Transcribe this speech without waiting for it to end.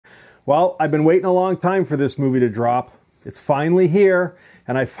Well, I've been waiting a long time for this movie to drop. It's finally here,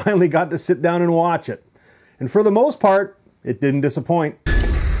 and I finally got to sit down and watch it. And for the most part, it didn't disappoint.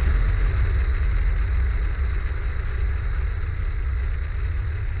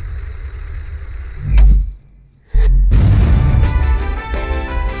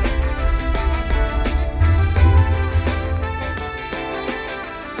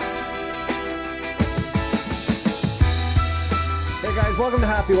 Welcome to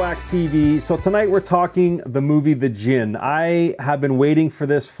Happywax TV. So tonight we're talking the movie The Djinn. I have been waiting for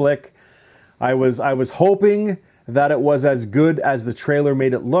this flick. I was hoping that it was as good as the trailer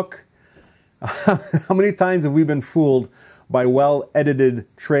made it look. How many times have we been fooled by well-edited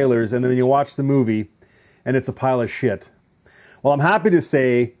trailers and then you watch the movie and it's a pile of shit? Well, I'm happy to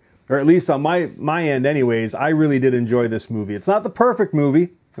say, or at least on my end anyways, I really did enjoy this movie. It's not the perfect movie,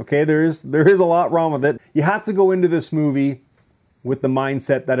 okay? There is a lot wrong with it. You have to go into this movie with the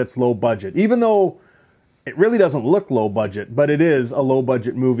mindset that it's low budget. Even though it really doesn't look low budget, but it is a low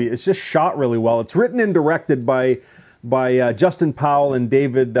budget movie. It's just shot really well. It's written and directed by Justin Powell and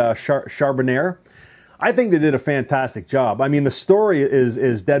David Charbonnier. I think they did a fantastic job. I mean, the story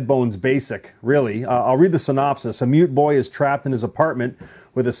is dead bones basic, really. I'll read the synopsis. A mute boy is trapped in his apartment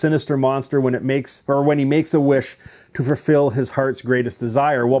with a sinister monster when he makes a wish to fulfill his heart's greatest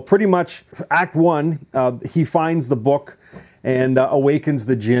desire. Well, pretty much Act 1, he finds the book and awakens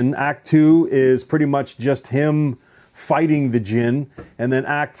the Djinn. Act 2 is pretty much just him fighting the Djinn. And then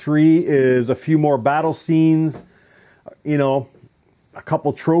Act 3 is a few more battle scenes, you know, a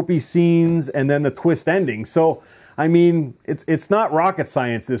couple tropey scenes, and then the twist ending. So, I mean, it's not rocket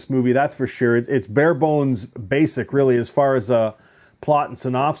science, this movie, that's for sure. It's bare bones basic, really, as far as plot and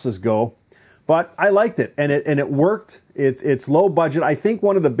synopsis go. But I liked it, and it worked. It's low budget. I think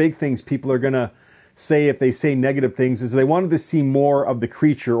one of the big things people are going to say if they say negative things is they wanted to see more of the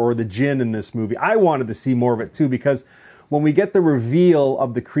creature or the Djinn in this movie. I wanted to see more of it too, because when we get the reveal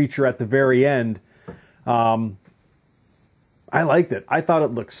of the creature at the very end, I liked it. I thought it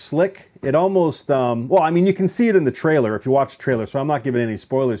looked slick. It almost, well, I mean, you can see it in the trailer if you watch the trailer, so I'm not giving any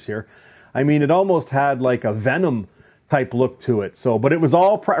spoilers here. I mean, it almost had like a Venom type look to it. So, but it was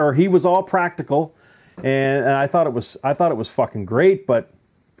all, he was all practical, and I thought it was fucking great, but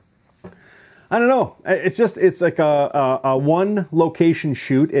I don't know. It's like a one location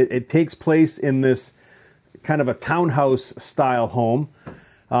shoot. It takes place in this kind of a townhouse style home.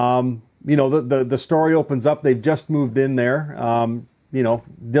 You know, the story opens up. They've just moved in there. You know,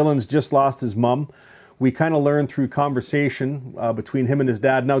 Dylan's just lost his mom. We kind of learn through conversation between him and his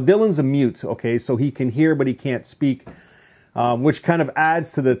dad. Now, Dylan's a mute, okay, so he can hear but he can't speak, which kind of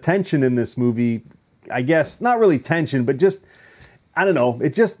adds to the tension in this movie. I guess, not really tension, but just, I don't know,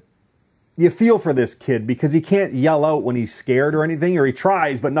 it just, you feel for this kid because he can't yell out when he's scared or anything, or he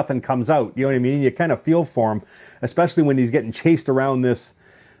tries, but nothing comes out. You know what I mean? You kind of feel for him, especially when he's getting chased around this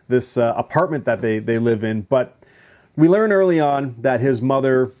apartment that they live in. But we learn early on that his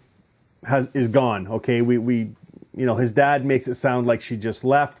mother is gone. Okay, we you know, his dad makes it sound like she just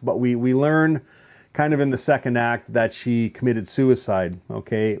left, but we learn kind of in the second act that she committed suicide.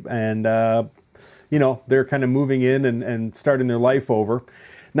 Okay, and you know, they're kind of moving in and starting their life over.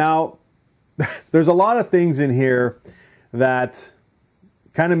 Now, there's a lot of things in here that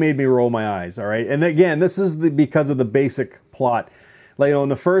kind of made me roll my eyes, all right? And again, this is because of the basic plot. Like, you know, in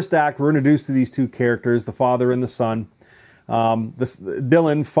the first act, we're introduced to these two characters, the father and the son.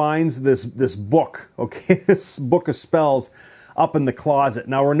 Dylan finds this book, okay, this book of spells up in the closet.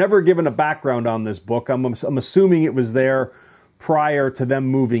 Now, we're never given a background on this book. I'm assuming it was there prior to them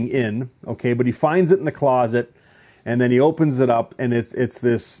moving in, okay? But he finds it in the closet, and then he opens it up, and it's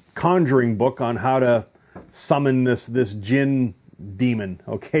this conjuring book on how to summon this Djinn demon.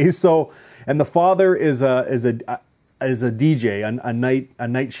 Okay, so, and the father is a DJ, a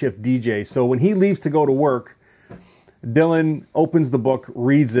night shift DJ. So when he leaves to go to work, Dylan opens the book,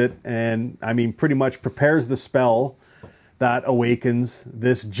 reads it, and I mean pretty much prepares the spell that awakens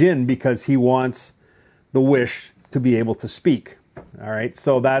this Djinn because he wants the wish to be able to speak. All right,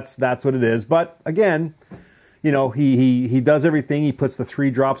 so that's what it is. But again, you know, he does everything. He puts the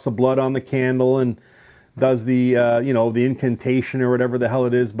 3 drops of blood on the candle and does the, you know, the incantation or whatever the hell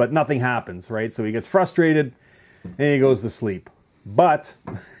it is, but nothing happens, right? So he gets frustrated and he goes to sleep. But,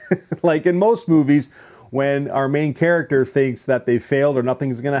 like in most movies, when our main character thinks that they failed or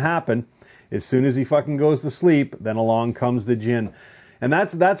nothing's going to happen, as soon as he fucking goes to sleep, then along comes the Djinn. And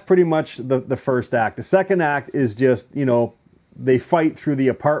that's pretty much the first act. The second act is just, you know, they fight through the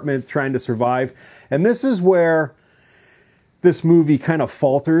apartment trying to survive. And this is where this movie kind of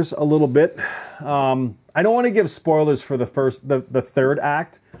falters a little bit. I don't want to give spoilers for the third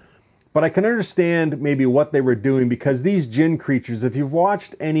act, But I can understand maybe what they were doing, because these Djinn creatures, if you've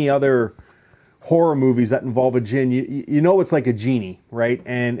watched any other horror movies that involve a Djinn, you know it's like a genie, right?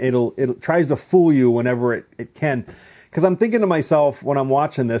 And it tries to fool you whenever it can. Because I'm thinking to myself when I'm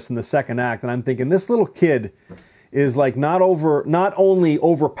watching this in the second act, and I'm thinking this little kid is like not only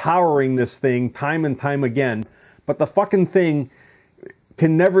overpowering this thing time and time again, but the fucking thing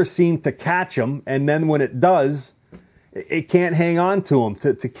can never seem to catch him. And then when it does, it can't hang on to him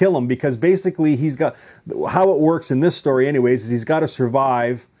to kill him, because basically he's got, how it works in this story anyways, is he's got to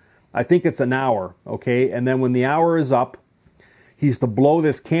survive, I think it's an hour, okay? And then when the hour is up, he's to blow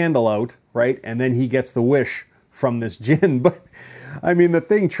this candle out, right? And then he gets the wish from this Djinn. But I mean, the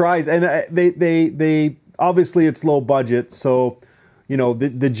thing tries, and they obviously it's low budget, so you know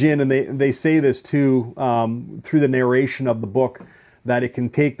the Djinn, and they say this too through the narration of the book, that it can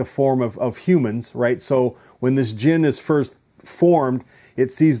take the form of humans, right? So when this Djinn is first formed,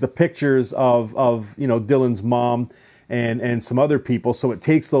 it sees the pictures of you know, Dylan's mom and some other people, so it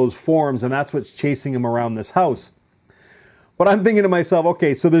takes those forms, and that's what's chasing him around this house. But I'm thinking to myself,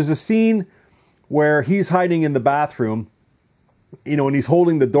 okay, so there's a scene where he's hiding in the bathroom, you know, and he's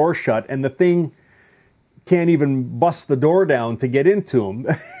holding the door shut, and the thing can't even bust the door down to get into him. Do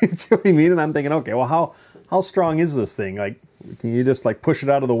you know what I mean? And I'm thinking, okay, well, how strong is this thing? Like, can you just like push it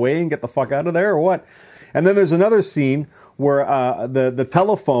out of the way and get the fuck out of there, or what? And then there's another scene where the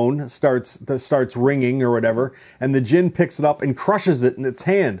telephone starts ringing or whatever, and the Djinn picks it up and crushes it in its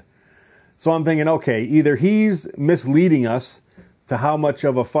hand. So I'm thinking, okay, either he's misleading us to how much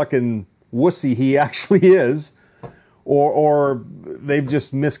of a fucking wussy he actually is, or they've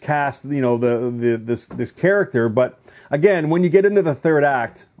just miscast, you know, this character. But again, when you get into the third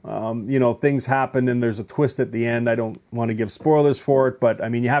act, you know, things happen and there's a twist at the end. I don't want to give spoilers for it, but I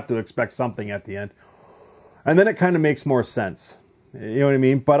mean, you have to expect something at the end. And then it kind of makes more sense. You know what I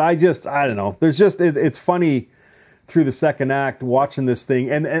mean? But I don't know. There's just, it's funny through the second act watching this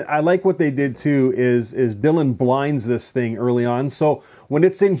thing. And I like what they did too, is Dylan blinds this thing early on. So when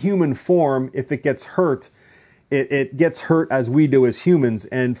it's in human form, if it gets hurt, it gets hurt as we do as humans.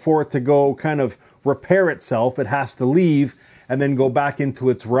 And for it to go kind of repair itself, it has to leave and then go back into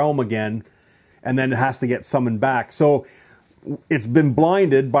its realm again. And then it has to get summoned back. So it's been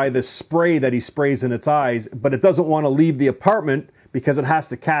blinded by the spray that he sprays in its eyes, but it doesn't want to leave the apartment because it has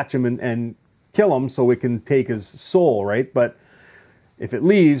to catch him and kill him so it can take his soul, right? But if it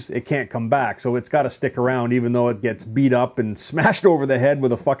leaves, it can't come back. So it's got to stick around, even though it gets beat up and smashed over the head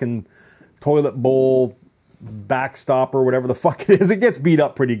with a fucking toilet bowl backstop or whatever the fuck it is. It gets beat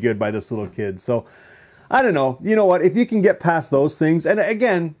up pretty good by this little kid. So I don't know. You know what? If you can get past those things, and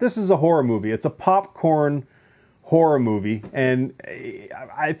again, this is a horror movie. It's a popcorn horror movie, and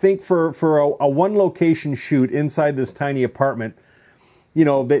I think for a one location shoot inside this tiny apartment, you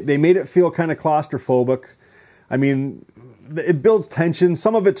know, they made it feel kind of claustrophobic. I mean, it builds tension.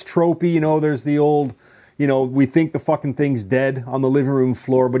 Some of it's tropey, you know, there's the old, you know, we think the fucking thing's dead on the living room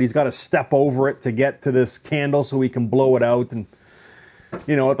floor, but he's got to step over it to get to this candle so he can blow it out. And,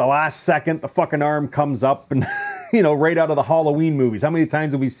 you know, at the last second, the fucking arm comes up and, you know, right out of the Halloween movies. How many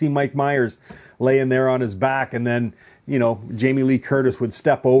times have we seen Mike Myers laying there on his back, and then, you know, Jamie Lee Curtis would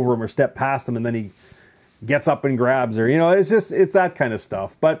step over him or step past him, and then he gets up and grabs her. You know, it's just, it's that kind of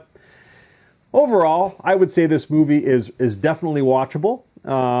stuff. But overall, I would say this movie is definitely watchable.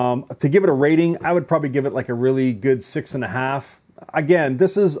 To give it a rating, I would probably give it like a really good 6.5. Again,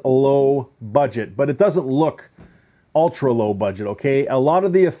 this is a low budget, but it doesn't look ultra low budget, okay? A lot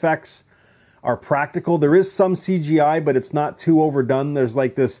of the effects are practical. There is some CGI, but it's not too overdone. There's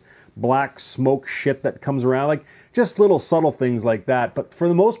like this black smoke shit that comes around, like just little subtle things like that. But for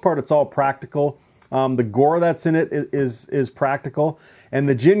the most part, it's all practical. The gore that's in it is practical. And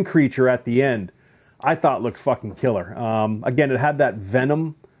the Djinn creature at the end, I thought looked fucking killer. Again, it had that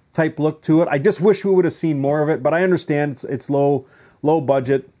Venom type look to it. I just wish we would have seen more of it, but I understand it's low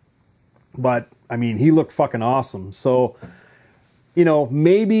budget. But I mean, he looked fucking awesome. So, you know,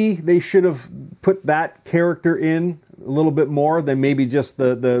 maybe they should have put that character in a little bit more than maybe just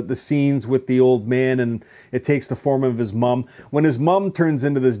the scenes with the old man and it takes the form of his mom. When his mom turns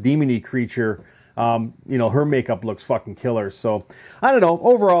into this demon-y creature, you know, her makeup looks fucking killer. So, I don't know.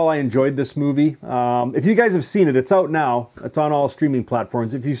 Overall, I enjoyed this movie. If you guys have seen it, it's out now. It's on all streaming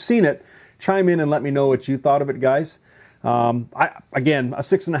platforms. If you've seen it, chime in and let me know what you thought of it, guys. Again, a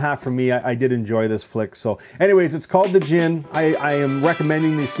 6.5 for me. I did enjoy this flick. So anyways, it's called The Djinn. I am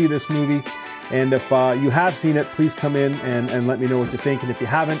recommending you see this movie. And if you have seen it, please come in and let me know what you think. And if you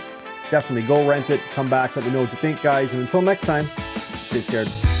haven't, definitely go rent it. Come back, let me know what you think, guys. And until next time, stay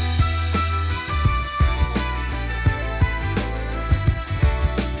scared.